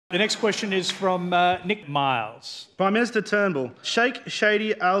The next question is from Nick Miles. Prime Minister Turnbull, Sheikh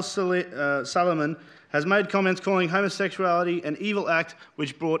Shadi al-Salman has made comments calling homosexuality an evil act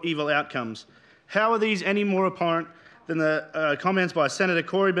which brought evil outcomes. How are these any more apparent than the comments by Senator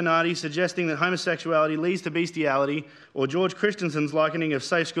Cory Bernadi suggesting that homosexuality leads to bestiality, or George Christensen's likening of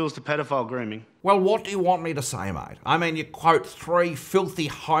safe schools to pedophile grooming? Well, what do you want me to say, mate? I mean, you quote 3 filthy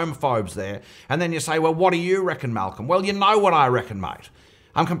homophobes there, and then you say, well, what do you reckon, Malcolm? Well, you know what I reckon, mate.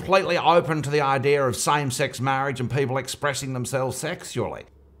 I'm completely open to the idea of same-sex marriage and people expressing themselves sexually.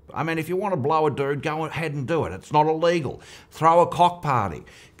 I mean, if you want to blow a dude, go ahead and do it. It's not illegal. Throw a cock party.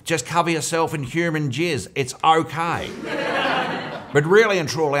 Just cover yourself in human jizz. It's okay. But really and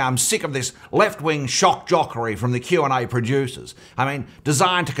truly, I'm sick of this left-wing shock jockery from the QandA producers. I mean,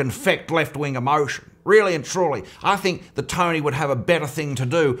 designed to confect left-wing emotion. Really and truly, I think that Tony would have a better thing to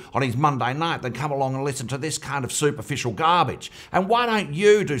do on his Monday night than come along and listen to this kind of superficial garbage. And why don't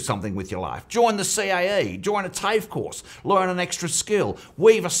you do something with your life? Join the CAE, join a TAFE course, learn an extra skill,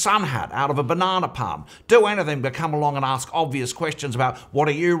 weave a sun hat out of a banana palm. Do anything but come along and ask obvious questions about what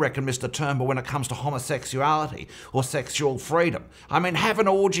do you reckon, Mr. Turnbull, when it comes to homosexuality or sexual freedom. I mean, have an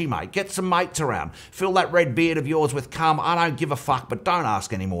orgy, mate. Get some mates around. Fill that red beard of yours with cum. I don't give a fuck, but don't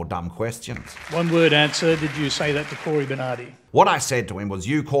ask any more dumb questions. One word answer, did you say that to Cory Bernadi? What I said to him was,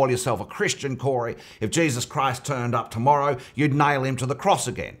 you call yourself a Christian, Cory. If Jesus Christ turned up tomorrow, you'd nail him to the cross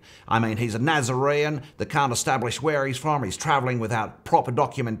again. I mean, he's a Nazarene that can't establish where he's from. He's travelling without proper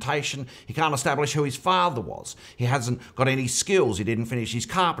documentation. He can't establish who his father was. He hasn't got any skills. He didn't finish his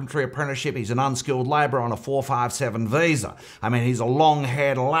carpentry apprenticeship. He's an unskilled labourer on a 457 visa. I mean, he's a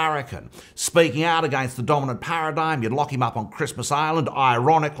long-haired larrikin. Speaking out against the dominant paradigm, you'd lock him up on Christmas Island,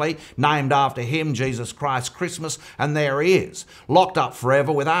 ironically, named after him, Jesus Christ Christmas, and there he is. Locked up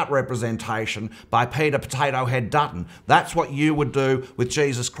forever without representation by Peter Potato Head Dutton. That's what you would do with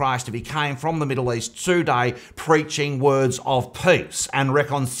Jesus Christ if he came from the Middle East today preaching words of peace and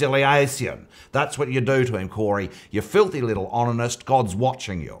reconciliation. That's what you do to him, Cory. You filthy little onanist. God's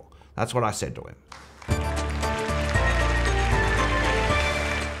watching you. That's what I said to him.